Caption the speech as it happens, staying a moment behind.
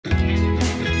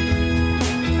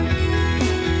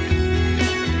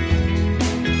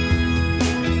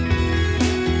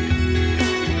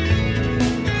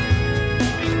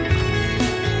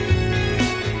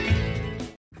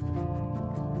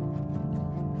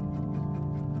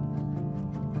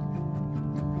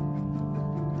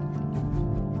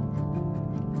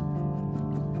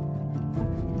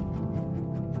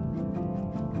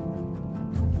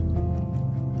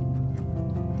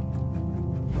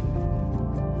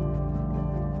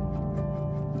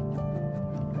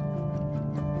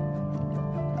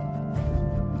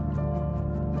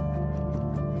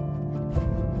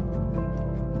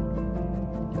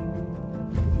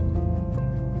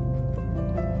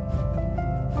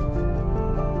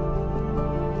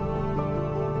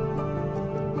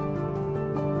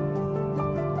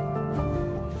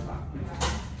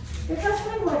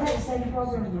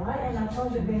problem, right? And I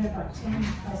told you we had about 10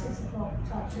 by 6 o'clock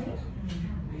type thing.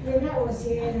 Then that was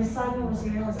here, and the sun was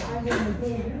here, I was arguing with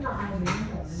him, not arguing,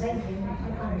 but saying, I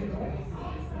can't do it.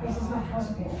 This is not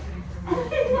possible.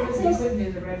 And then says,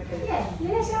 yeah,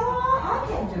 I said, oh, I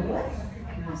can do it.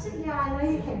 I said, yeah, I know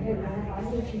you can do it, but I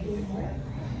need you to do it.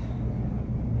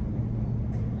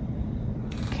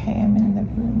 Okay, I'm in the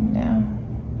room now.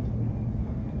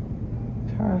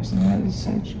 Paris and the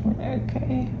surgery went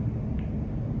okay.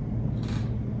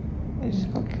 I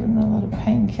just got given a lot of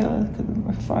painkillers because of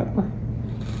my fibro.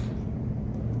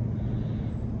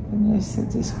 And they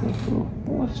said this got a little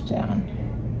washed down.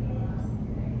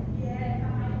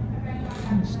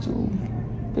 I'm still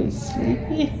a bit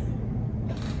sleepy.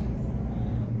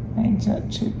 Pain's not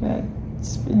too bad.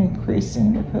 It's been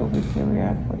increasing the pelvic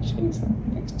area, which is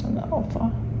next on the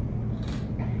alpha.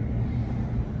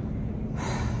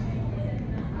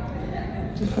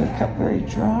 Just woke up very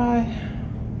dry.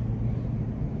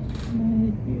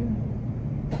 Maybe.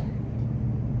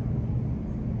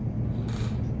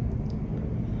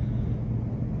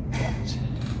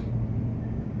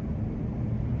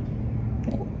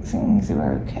 Things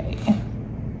are okay.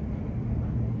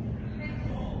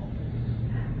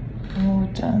 When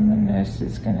we're done, the nurse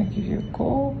is going to give you a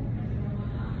call.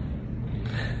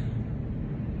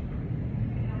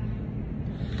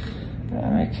 But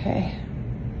I'm okay.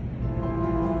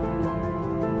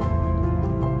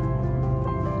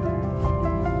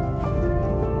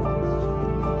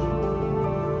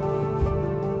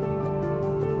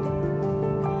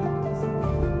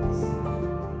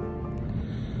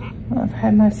 I've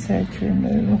had my surgery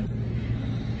removed.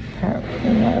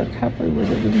 Apparently my recovery was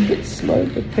a little bit slow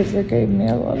because they gave me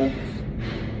a lot of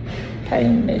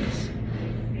pain meds.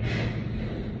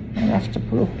 I have to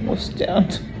put a horse down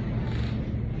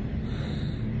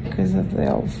because of the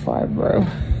old fibro.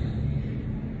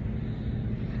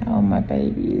 How are my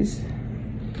babies?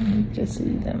 I need to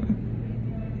see them.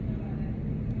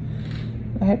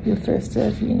 I hope your first day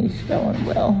of uni is going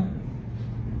well.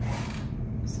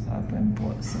 I've been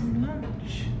bought some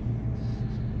lunch.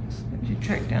 Let me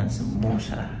track down some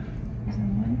water.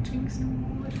 I'm wanting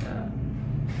some water.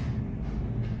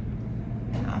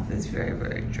 Mouth is very,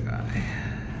 very dry.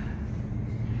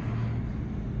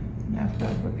 Now I've got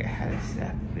to look at how to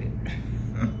snap it.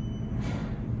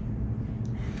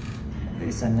 At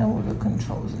least I know all the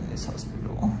controls in this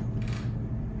hospital.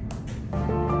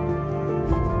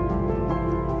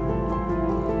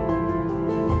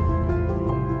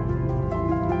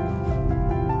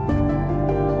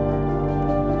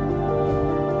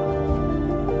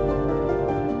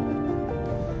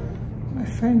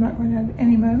 Phone might run out at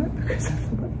any moment because I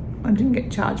forgot I didn't get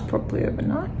charged properly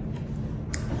overnight.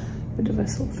 Bit of a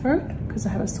sore throat because I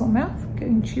have a sore mouth.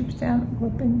 Getting tubes down.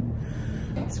 I've been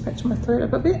scratching my throat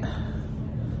up a bit.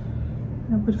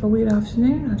 And a bit of a weird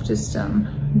afternoon. I've just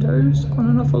dozed on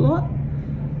and off a lot.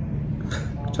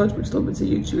 I tried to watch little bits of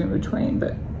YouTube in between,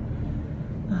 but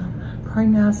probably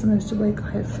now's the most awake I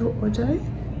have felt all day.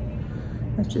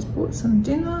 I've just bought some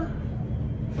dinner.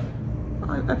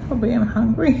 I probably am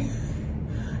hungry.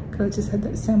 I just had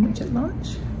that sandwich at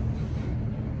lunch.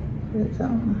 It's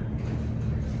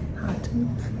hard to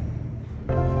move.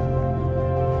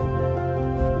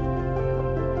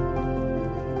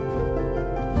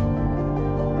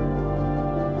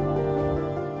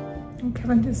 And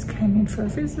Kevin just came in for a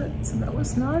visit, so that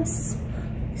was nice.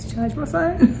 He's charged my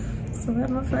phone, so I have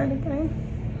my phone again.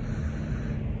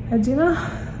 Had dinner,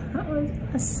 that was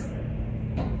nice.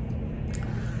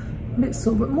 A bit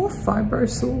sore, but more fibro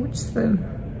sore, which the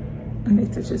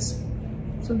anaesthetist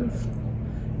sort of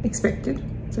expected.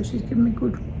 So she's given me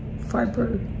good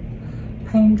fibro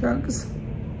pain drugs.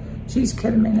 She's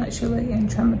ketamine actually and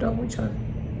tramadol, which I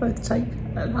both take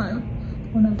at home.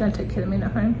 Well, no, I don't take ketamine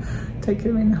at home. I take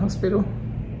ketamine in the hospital.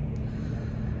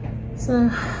 So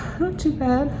not too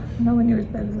bad. Nowhere near as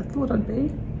bad as I thought I'd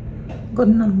be. Got a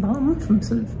numb bum from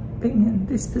sort of being in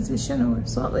this position or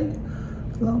slightly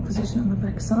lower position on my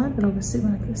backside, but obviously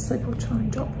when I go to sleep I'll try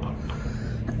and drop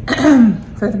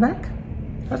further back.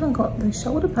 I haven't got the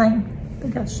shoulder pain,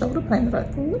 the shoulder pain that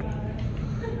I thought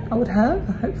I would have.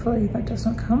 Hopefully that does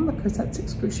not come because that's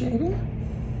excruciating.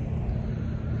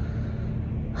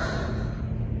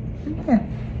 But yeah,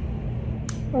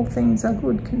 all things are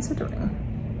good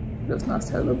considering. It was nice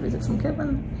to have a little visit from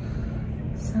Kevin.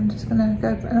 So I'm just gonna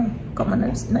go, got my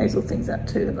nasal things out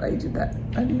too. I did that,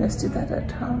 I nurse did that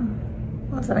at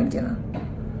I was having dinner.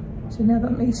 So now that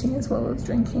I'm eating as well as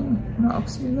drinking, my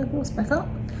oxygen levels back up.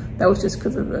 That was just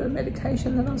because of the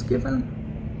medication that I was given.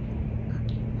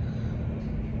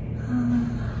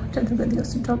 I don't think there's anything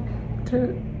else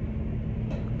to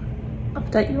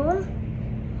update you on.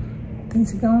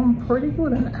 things are going pretty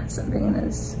good and it hasn't been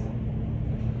as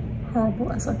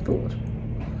horrible as I thought.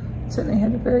 Certainly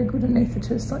had a very good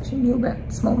anaesthetist, like she knew about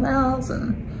small mouths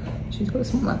and she's got a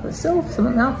small mouth herself, so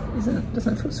my mouth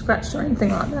doesn't feel scratched or anything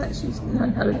like that. She's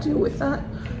known how to deal with that,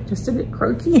 just a bit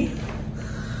croaky.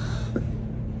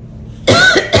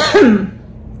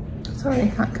 Sorry,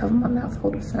 I can't cover my mouth,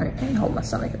 hold a phone and hold my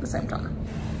stomach at the same time.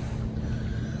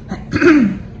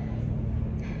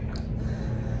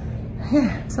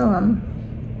 Yeah, so I'm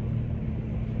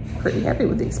pretty happy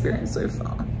with the experience so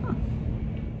far.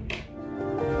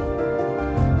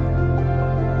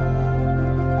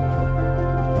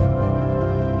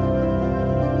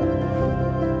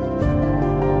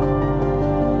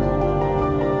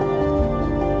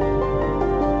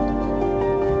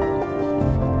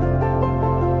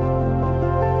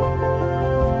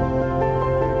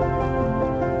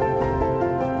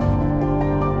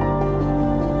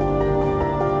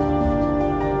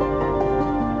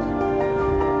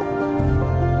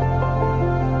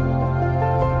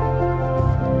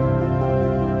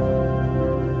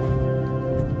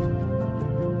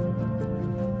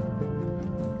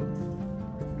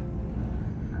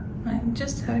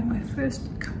 Just having my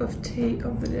first cup of tea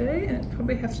of the day, and it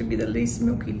probably has to be the least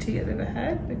milky tea I've ever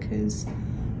had because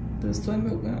the soy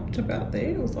milk went up to about there.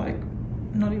 It was like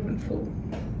not even full.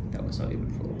 That was not even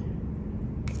full.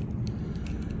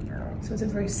 So it's a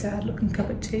very sad looking cup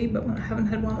of tea, but when I haven't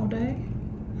had one all day,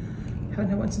 haven't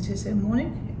had one since yesterday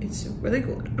morning, it's really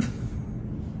good.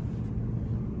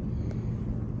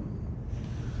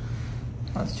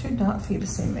 Well, it's too dark for you to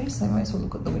see me, so I might as well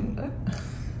look at the window.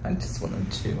 I just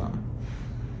wanted to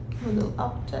give a little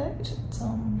update. It's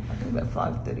I think about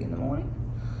 5:30 in the morning.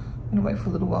 I'm gonna wait for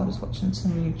a little while, just watching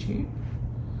some YouTube.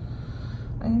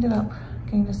 I ended up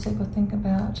getting to sleep, I think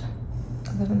about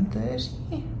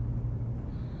 11:30.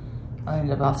 I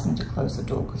ended up asking to close the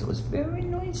door because it was very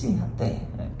noisy up there.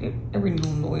 Every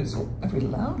little noise or every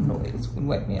loud noise would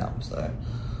wake me up. So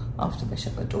after they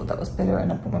shut the door, that was better.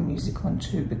 And I put my music on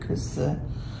too because the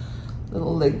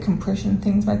little leg compression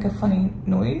things make a funny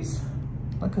noise,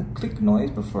 like a click noise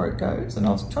before it goes. And I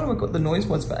was trying to work out what the noise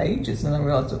was for ages, and I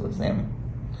realized it was them.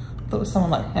 I thought it was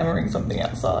someone like hammering something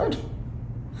outside.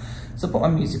 So I put my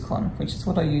music on, which is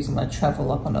what I use when I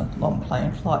travel up on a long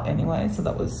plane flight anyway. So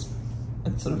that was,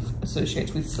 it sort of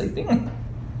associates with sleeping.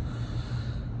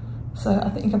 So I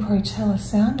think you can probably tell I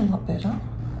sound a lot better.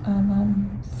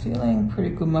 I'm feeling pretty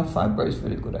good. My fibro is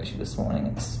really good actually this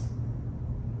morning.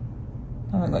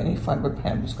 I haven't got any fibro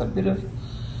pain. I've just got a bit of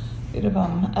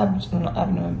not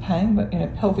abdomen pain, but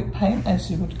pelvic pain,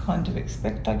 as you would kind of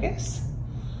expect, I guess.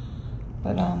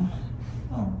 But oh,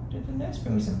 did the nurse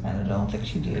bring me some Panadol? I think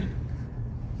she did.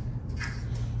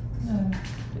 No,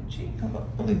 did she? I've got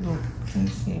all these little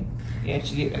things here. Yeah,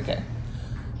 she did. Okay,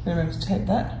 remember to take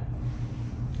that.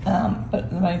 But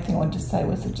the main thing I wanted to say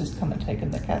was they've just come and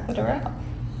taken the catheter out.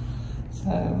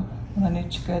 So when I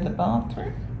need to go to the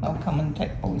bathroom, I'll come and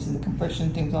take obviously the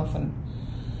compression things off and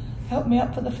help me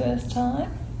up for the first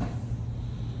time.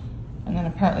 And then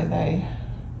apparently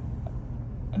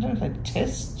I don't know if they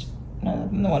test, no,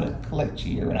 they want to collect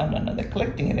your urine, I don't know, they're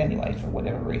collecting it anyway for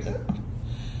whatever reason.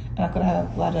 And I've got to have a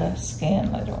bladder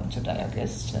scan later on today, I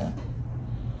guess, to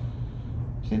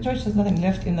there's nothing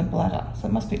left in the bladder, so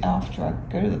it must be after I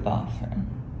go to the bathroom.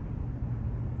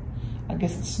 I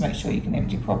guess it's to make sure you can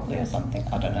empty properly or something,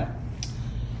 I don't know.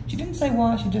 She didn't say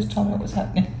why, she just told me what was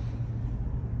happening.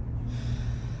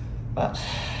 But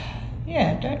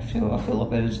yeah, I feel a lot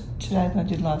better today than I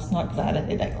did last night because I had a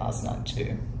headache last night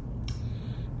too.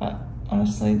 But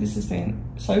honestly, this has been,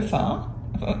 so far,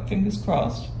 fingers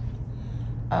crossed,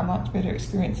 a much better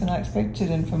experience than I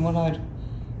expected, and from what I'd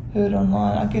heard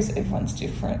online, I guess everyone's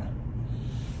different.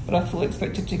 But I fully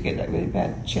expected to get that really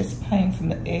bad chest pain from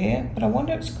the air, but I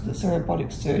wonder if it's because it's a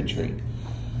robotic surgery.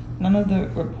 None of the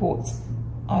reports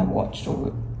I watched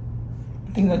or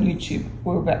things on YouTube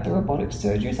were about the robotic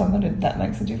surgery, so I wondered if that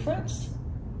makes a difference.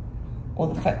 Or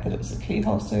the fact that it was a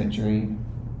keyhole surgery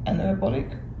and the robotic,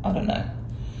 I don't know.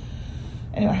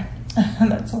 Anyway,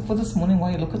 that's all for this morning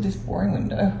while you look at this boring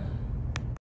window.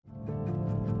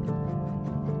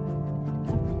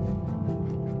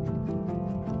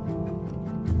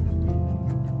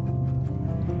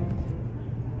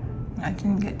 I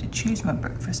didn't get to choose my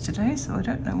breakfast today, so I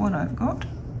don't know what I've got.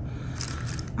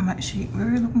 I'm actually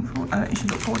really looking forward, I don't usually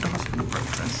look forward to hospital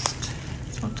breakfast.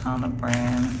 Sultana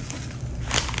bran.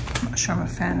 I'm not sure I'm a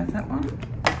fan of that one.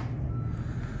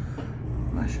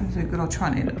 Mushrooms are good, I'll try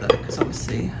and eat it though, because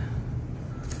obviously,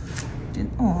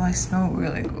 oh, they smell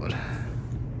really good.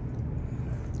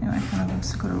 Anyway, I've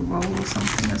also got a roll or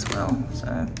something as well,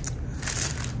 so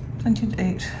plenty to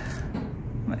eat.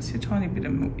 That's your tiny bit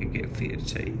of milk you get for your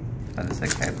tea. But it's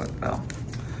okay, but well,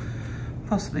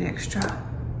 possibly extra.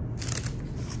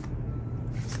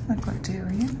 I've got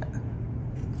dairy in it.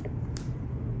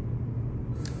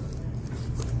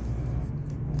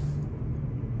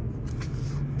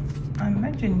 I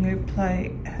imagine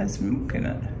Yoplait has milk in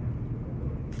it.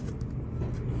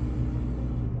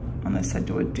 Unless I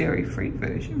do a dairy-free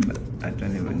version, but I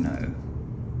don't even know.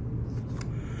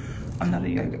 I'm not a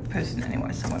yogurt person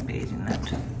anyway, so I won't be eating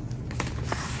that.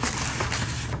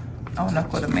 Oh, and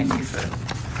I've got a menu for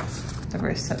the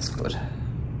rest, that's good.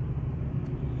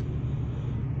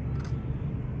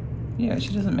 Yeah,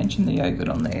 she doesn't mention the yogurt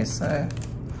on there, so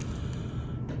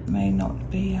it may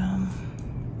not be, I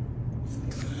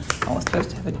was supposed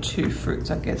to have 2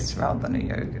 fruits, I guess, rather than a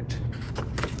yogurt.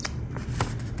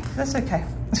 That's okay.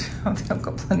 I think I've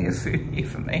got plenty of food here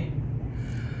for me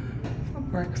for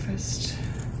breakfast.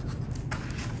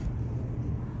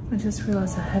 I just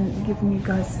realised I hadn't given you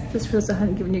guys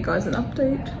an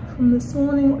update from this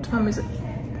morning. What time is it?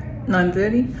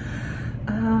 9:30.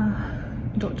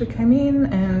 Doctor came in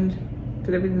and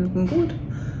did everything looking good.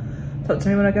 Thought to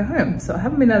me when I go home. So I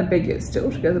haven't been out of bed yet still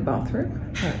to go to the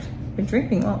bathroom, but I've been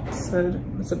drinking lots, so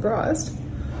I'm surprised.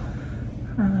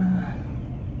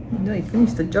 I nearly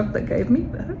finished the jug they gave me,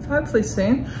 but hopefully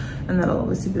soon. And that'll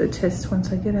obviously be the test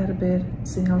once I get out of bed,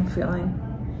 see how I'm feeling,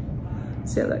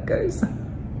 see how that goes.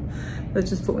 They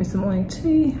just brought me some morning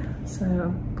tea,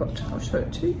 so I'll show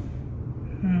it to you.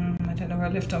 I don't know where I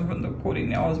left on the recording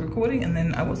now. I was recording and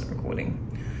then I wasn't recording.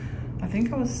 I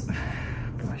think I was,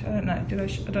 gosh, I don't know. I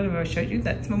don't know if I showed you.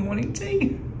 That's my morning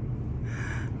tea.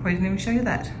 Probably didn't even show you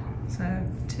that. So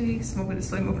tea, small bit of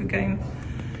soy milk again,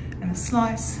 and a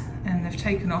slice. And they've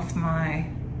taken off my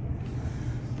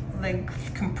leg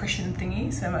compression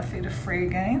thingy, so my feet are free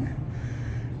again.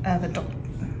 The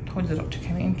doctor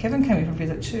came in. Kevin came in for a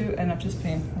visit too, and I've just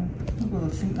been,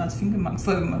 nice finger marks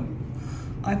over my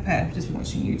iPad, just been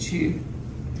watching YouTube,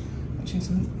 watching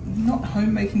some not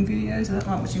homemaking videos. I don't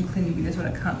like watching cleaning videos when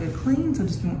I can't get clean, so I've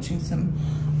just been watching some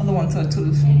other ones that I've sort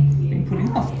of been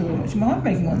putting off because I'm watching my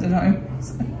homemaking ones at home.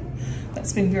 So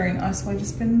that's been very nice way to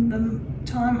spend the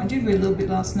time. I did read a little bit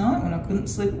last night when I couldn't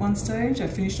sleep at one stage. I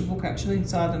finished a book actually and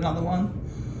started another one.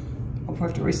 I'll probably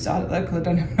have to restart it though because I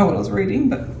don't even know what I was reading,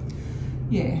 but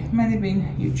yeah, mainly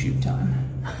been YouTube time.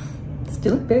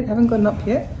 Still in bed, haven't gotten up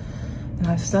yet, and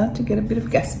I've started to get a bit of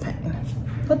gas pain.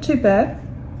 Not too bad,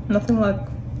 nothing like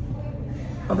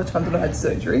other times that I had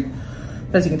surgery.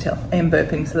 But as you can tell, I am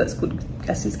burping, so that's good.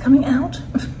 Gas is coming out.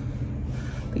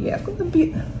 But yeah, I've got a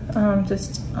bit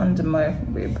just under my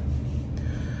rib.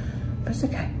 But it's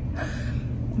okay.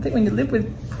 I think when you live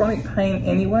with chronic pain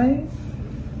anyway,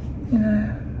 you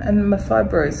know, and my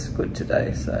fibro is good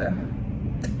today, so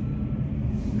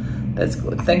that's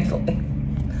good, thankfully.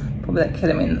 Probably that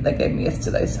ketamine that they gave me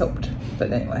yesterday's helped.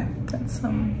 But anyway, that's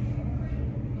I'm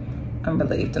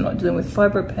relieved I'm not dealing with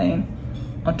fibro pain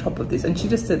on top of this. And she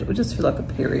just said it would just feel like a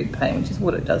period pain, which is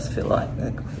what it does feel like,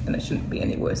 and it shouldn't be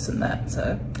any worse than that.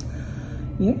 So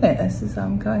yeah, this is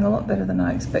going a lot better than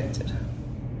I expected.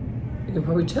 You can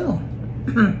probably tell.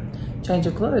 Change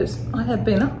of clothes. I have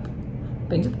been up,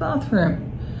 been to the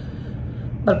bathroom,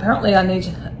 but apparently I need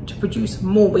to produce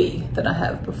more wee than I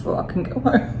have before I can go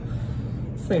home.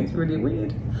 Seems really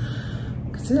weird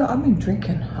because you know, I've been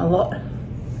drinking a lot.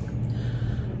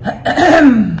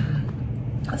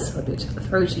 That's a bit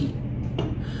throaty.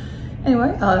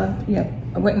 Anyway, yeah,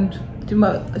 I went and did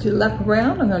a lap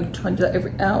around. I'm going to try and do that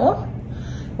every hour.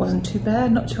 It wasn't too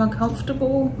bad, not too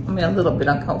uncomfortable. I mean, a little bit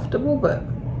uncomfortable, but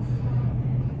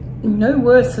no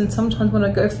worse than sometimes when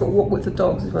I go for a walk with the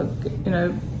dogs if I get, you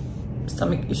know,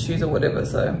 stomach issues or whatever.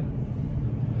 So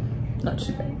not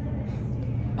too bad.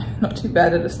 Not too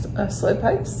bad at a slow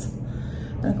pace.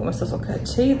 And I've got myself like a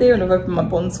tea there, and I've opened my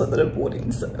bonsai that I bought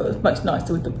in, so it was much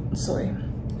nicer with the bonsai.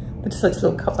 But just like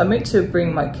little cups. I meant to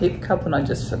bring my keep cup and I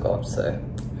just forgot, so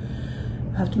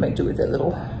I have to make do with their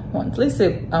little ones. At least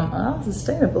they are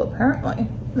sustainable apparently.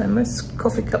 No, most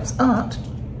coffee cups aren't.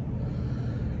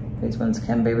 These ones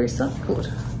can be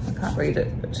recycled. I can't read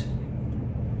it, but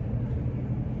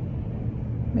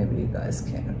maybe you guys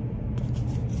can.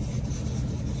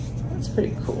 That's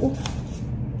pretty cool.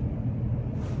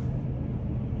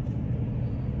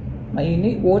 My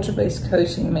unique water-based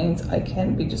coating means I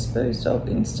can be disposed of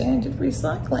in standard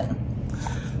recycling.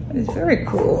 That is very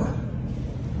cool.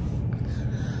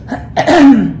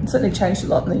 It's certainly changed a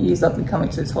lot in the years I've been coming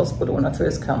to this hospital. When I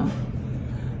first come,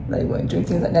 they weren't doing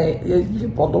things like that. You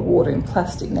bottle of water in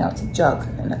plastic, now it's a jug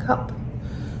and a cup.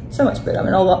 So much better. I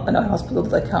mean, I know hospitals,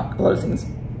 they can't, a lot of things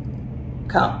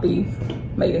can't be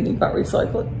made anything but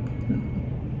recycle it.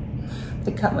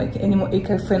 they can't make it any more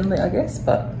eco-friendly, I guess,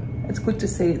 but it's good to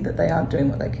see that they are doing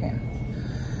what they can.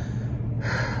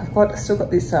 I've still got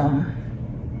this, what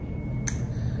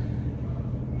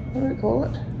do we call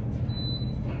it?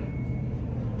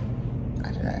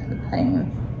 I don't know, the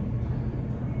pain,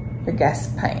 the gas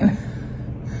pain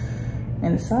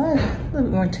inside. A little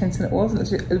bit more intense than it was. I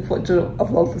did a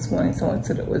vlog this morning, someone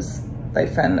said they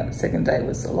found that the second day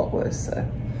was a lot worse, so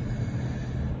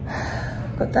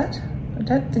got that. I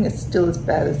don't think it's still as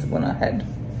bad as the one I had,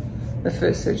 the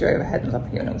first surgery I ever had up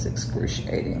here, and it was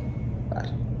excruciating, but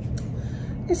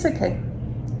it's okay.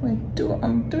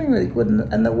 I'm doing really good,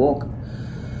 and the walk,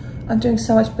 I'm doing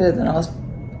so much better than I was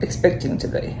expecting to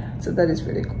be, so that is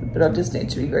really good, but I just need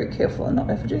to be very careful and not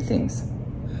have to do things.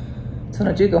 So when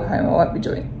I do go home, I won't be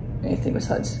doing anything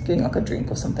besides getting like a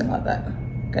drink or something like that,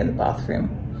 go to the bathroom,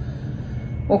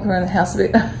 walk around the house a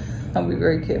bit. I'll be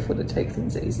very careful to take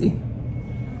things easy.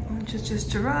 Lunch has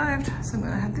just arrived, so I'm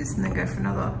gonna have this and then go for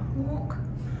another walk.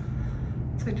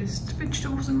 So just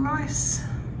vegetables and rice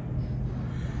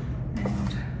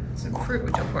and some fruit,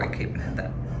 which I'll probably keep and have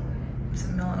that.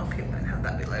 Some melon I'll keep and have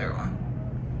that bit later on.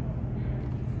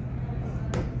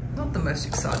 Not the most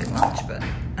exciting lunch, but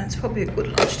it's probably a good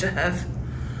lunch to have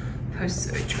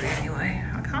post-surgery anyway.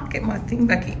 I can't get my thing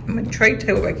back in, my tray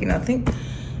table back in. I think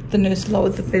the nurse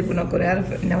lowered the bed when I got out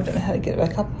of it, and now I don't know how to get it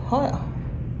back up higher.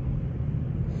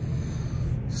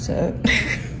 So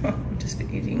I'll just be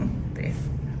eating there. I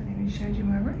haven't even showed you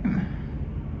my room.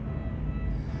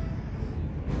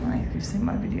 Right, if you've seen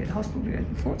my video, hospital videos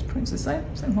before, it's pretty much the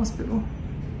same hospital.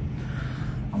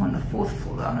 I'm on the 4th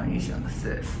floor though, and I'm usually on the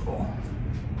 3rd floor.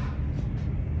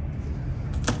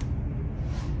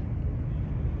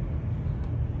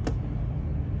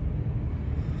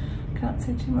 Can't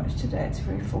see too much today, it's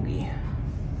very foggy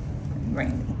and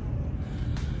rainy.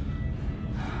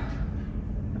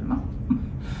 But I'm up.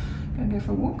 Gonna go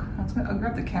for a walk. I'll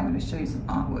grab the camera to show you some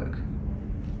artwork.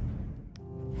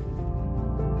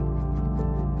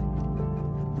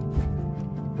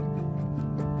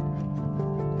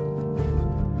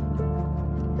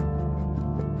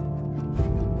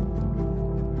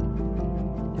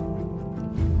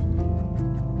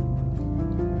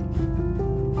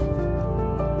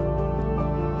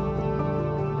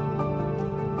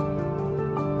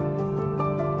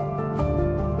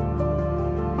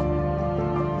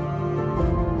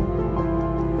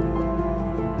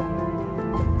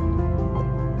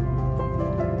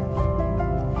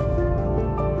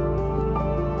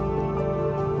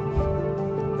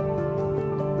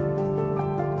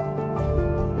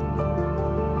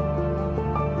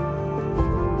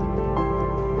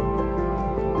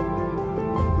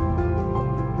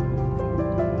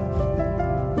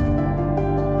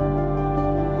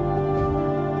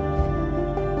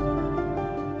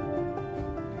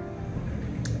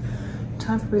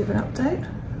 Time for a bit of an update.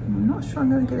 I'm not sure I'm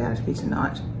going to get out of here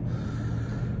tonight.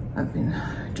 I've been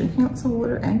drinking lots of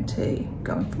water and tea,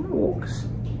 going for my walks.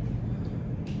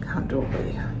 Can't do it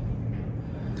really.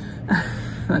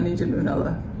 I need to do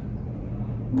another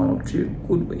 1 or 2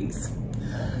 good weeks.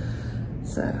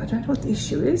 So I don't know what the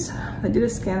issue is. They did a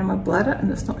scan of my bladder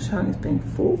and it's not showing as being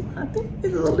full. I think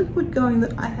there's a liquid going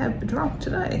that I have drunk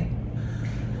today.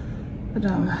 But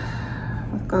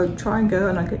I've got to try and go,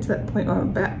 and I get to that point where I'm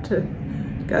about to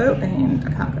go and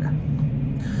I can't go.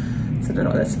 So I don't know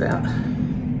what that's about.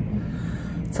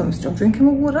 So I'm still drinking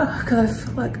my water because I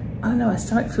feel like, I don't know, my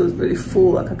stomach feels really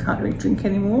full, like I can't really drink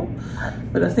anymore.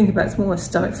 But I think about it's more my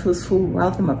stomach feels full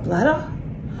rather than my bladder.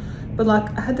 But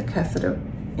like I had the catheter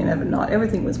in overnight,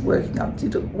 everything was working. I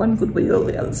did one good wee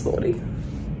earlier this morning.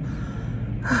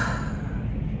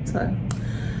 So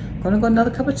I'm gonna go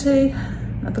another cup of tea,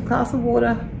 another glass of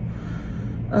water.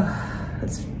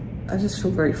 I just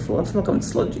feel very full. I feel like I'm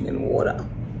sludging in water.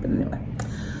 But anyway,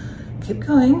 keep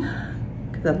going,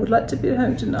 because I would like to be at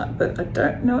home tonight, but I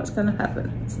don't know what's going to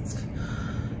happen. It's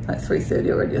like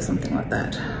 3:30 already or something like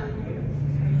that.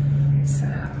 So,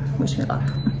 wish me luck.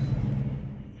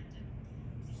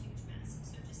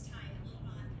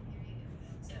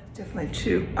 Definitely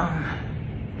too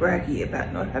braggy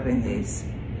about not having these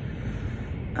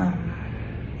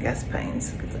gas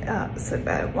pains, because they are so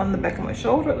bad. One in the back of my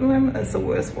shoulder at the moment is the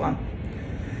worst one,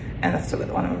 and I've still got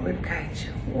the one in my rib cage.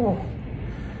 Oh,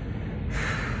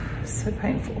 so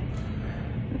painful.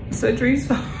 Surgery's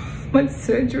my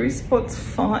surgery spot's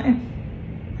fine,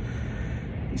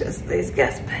 just these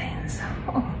gas pains.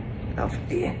 Oh, love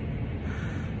dear.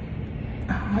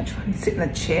 I might try and sit in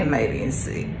a chair maybe and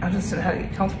see. I just don't know how to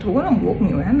get comfortable. When I'm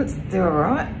walking around, they're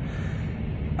all right.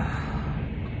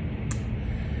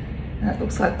 And it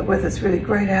looks like the weather's really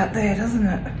great out there, doesn't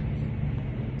it?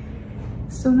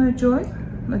 Still no joy?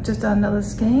 I've just done another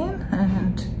scan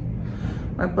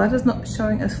and my bladder's not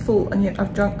showing as full, and yet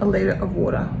I've drunk a litre of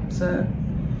water. So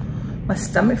my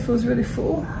stomach feels really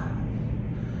full.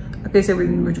 I guess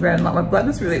everything moved around, like my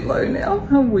bladder's really low now.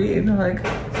 How weird, like I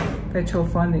had trouble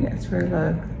finding it, it's very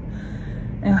low.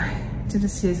 Anyway, did a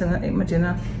season, I'm gonna eat my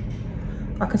dinner.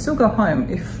 I can still go home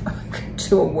if I can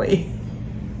do a wee.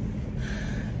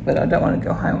 But I don't want to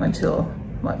go home until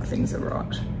like things are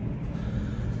right.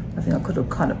 I think I could have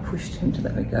kind of pushed him to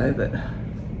let me go, but I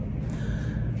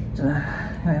don't know.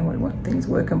 I want things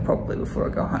working properly before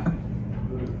I go home.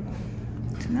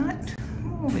 Tonight,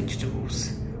 more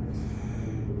vegetables.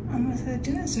 The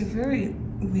dinners are very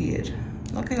weird.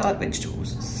 Like I like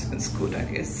vegetables, it's good, I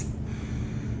guess.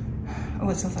 Oh,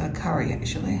 it's not like a curry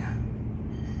actually.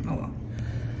 Oh well.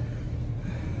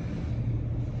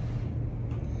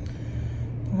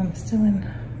 I'm still in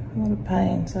a lot of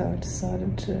pain, so I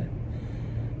decided to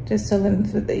just tell them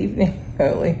for the evening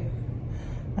early.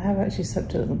 I have actually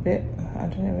slept a little bit. I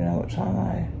don't even know what time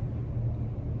I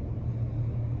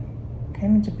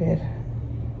came into bed.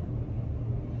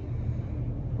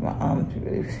 My arms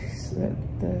really,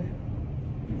 the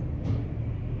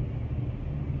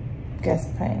gas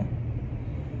pain.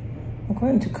 I got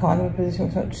into kind of a position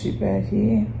which was not too bad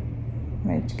here.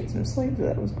 Managed to get some sleep, so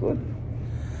that was good.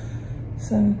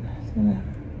 So I'm gonna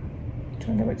try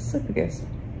and go back to sleep, I guess.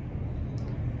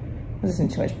 I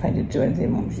wasn't in too much pain to do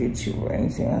anything on YouTube or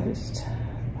anything.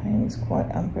 Pain is quite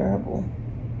unbearable.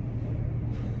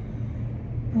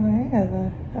 Anyway, I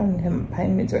haven't had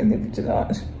pain meds or anything for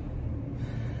tonight.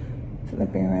 So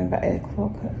they've been around about 8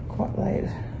 o'clock, quite late.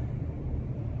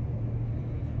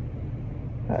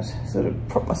 But sort of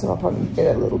prop myself up on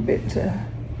bed a little bit to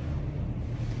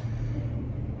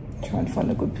try and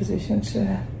find a good position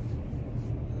to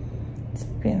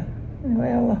sleep in.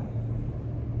 Anyway, I'll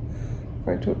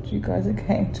probably talk to you guys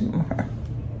again tomorrow.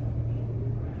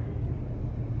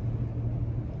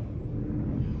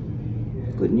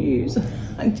 Good news,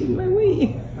 I did my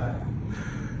wee.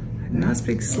 Had a nice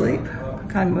big sleep.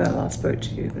 I can't remember when I last spoke to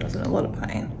you, but I was in a lot of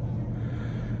pain.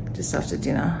 Just after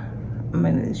dinner, I'm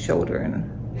in the shoulder and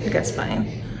gas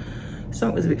pain.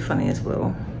 Stomach was a bit funny as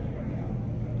well.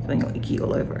 Feeling icky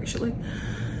all over actually.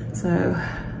 So,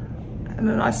 I had a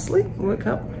nice sleep. I woke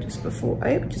up just before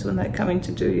 8, which is when they come in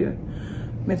to do your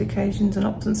medications and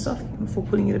ops and stuff before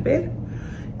putting you to bed.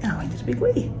 And I went to a big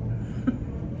wee.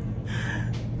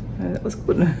 That was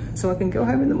good. So I can go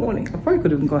home in the morning. I probably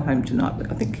could have gone home tonight,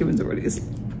 but I think Kevin's already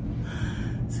asleep.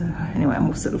 So anyway, I'm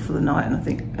all settled for the night, and I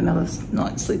think another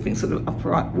night sleeping sort of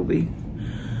upright will be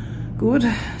good,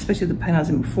 especially the pain I was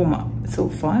in before. It's all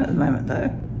fine at the moment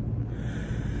though.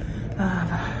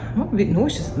 I'm a bit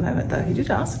nauseous at the moment though. He did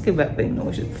ask about being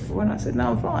nauseous before, and I said, no,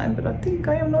 I'm fine, but I think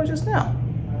I am nauseous now.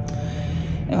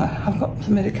 Anyway, I've got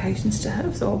some medications to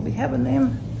have, so I'll be having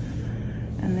them.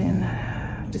 And then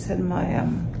just had my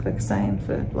Clexane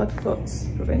for blood clots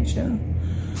prevention.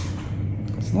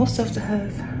 Got some more stuff to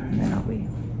have, and then I'll be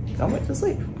going back to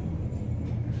sleep.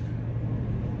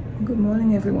 Good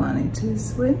morning everyone, it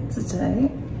is Wednesday.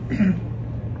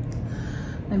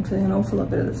 I'm feeling an awful lot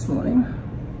better this morning.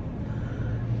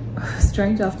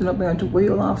 Strange, after not being able to wee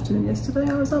all afternoon yesterday,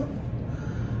 I was up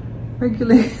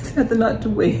regularly throughout the night to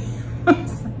wee.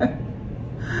 So,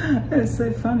 it's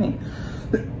so funny.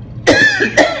 But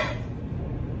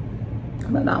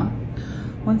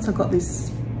once I got the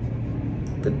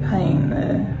pain,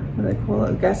 what do they call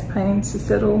it, the gas pains to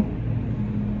settle,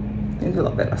 things were a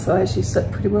lot better. So I actually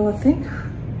slept pretty well, I think,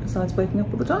 besides waking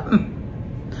up all the time.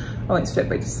 I went straight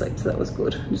back to sleep, so that was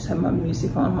good. I just had my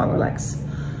music on, my relax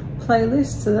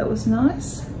playlist, so that was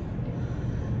nice.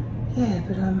 Yeah,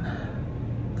 but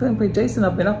I'm feeling pretty decent.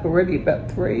 I've been up already about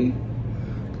 3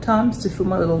 times to fill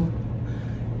my little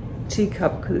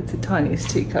teacup, because it's the tiniest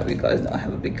teacup. You guys know I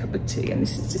have a big cup of tea, and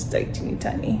this is just teeny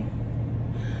tiny.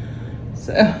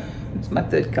 So it's my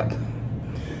 3rd cup.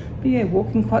 But yeah,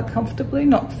 walking quite comfortably,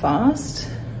 not fast,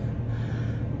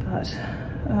 but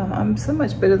I'm so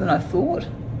much better than I thought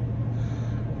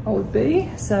I would be.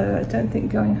 So I don't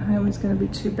think going home is going to be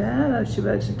too bad. I should be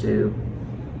able to do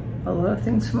a lot of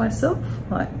things for myself,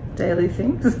 like daily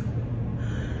things,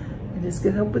 and just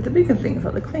get help with the bigger things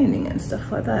like the cleaning and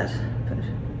stuff like that. But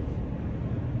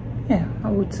yeah, I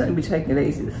would certainly be taking it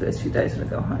easy the first few days when I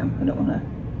go home. I don't want to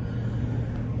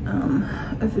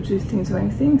overdo things or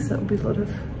anything, so it'll be a lot of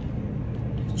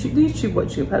YouTube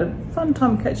watching. I've had a fun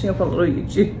time catching up on a lot of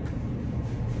YouTube.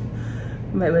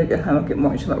 Maybe when I get home I'll get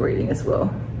more into my reading as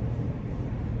well.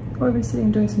 Or I'll be sitting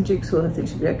and doing some jigsaw. I think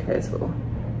should be okay as well.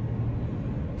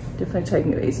 Definitely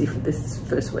taking it easy for this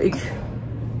first week.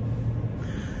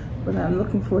 But I'm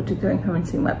looking forward to going home and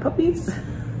seeing my puppies.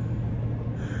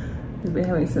 We've been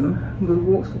having some good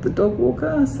walks with the dog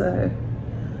walker, so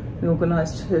we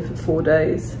organised her for 4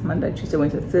 days, Monday, Tuesday,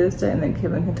 Wednesday, Thursday, and then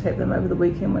Kevin can take them over the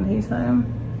weekend when he's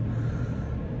home.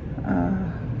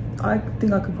 I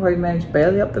think I could probably manage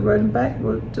Bailey up the road and back.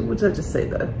 We'll just see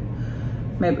though,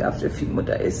 maybe after a few more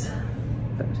days,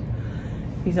 but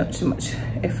he's not too much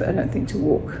effort, I don't think, to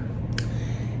walk.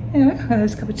 Anyway, I'm gonna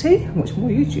have a cup of tea and watch more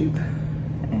YouTube.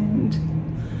 And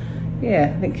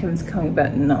yeah, I think Kevin's coming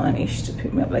about 9ish to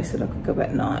pick me up. They said I could go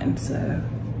about 9, so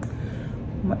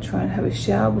I might try and have a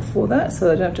shower before that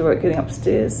so I don't have to worry about getting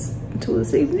upstairs until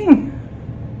this evening.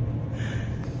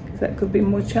 Because that could be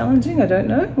more challenging, I don't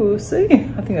know, we'll see.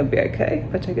 I think I'll be okay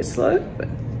if I take it slow, but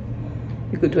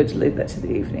it'd be good to leave that to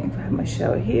the evening. If I have my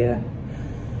shower here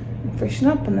and freshen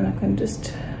up, and then I can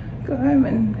just go home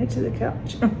and head to the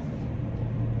couch.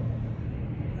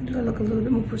 Do I look a little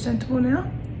bit more presentable now?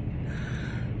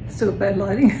 Still got bad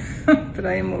lighting, but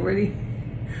I am all ready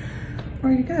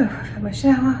to go. I've had my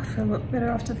shower, I feel a lot better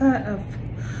after that. I've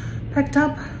packed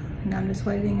up, and now I'm just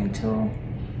waiting until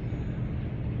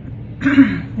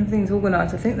everything's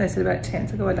organised. I think they said about 10,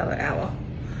 so I've got another hour.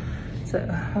 So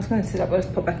I was going to sit up, I'll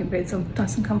just pop back in bed so I'm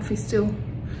nice and comfy still.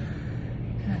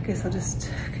 And I guess I'll just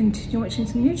continue watching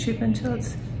some YouTube until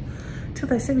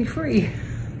they set me free.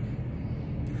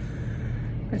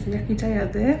 It's a yucky day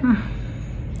out there.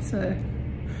 So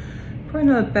probably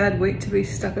not a bad week to be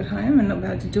stuck at home and not be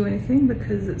able to do anything,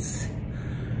 because it's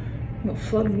got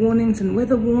flood warnings and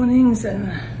weather warnings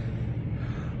and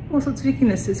all sorts of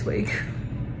ickiness this week.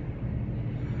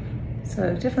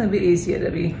 So definitely a bit easier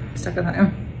to be stuck at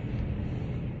home.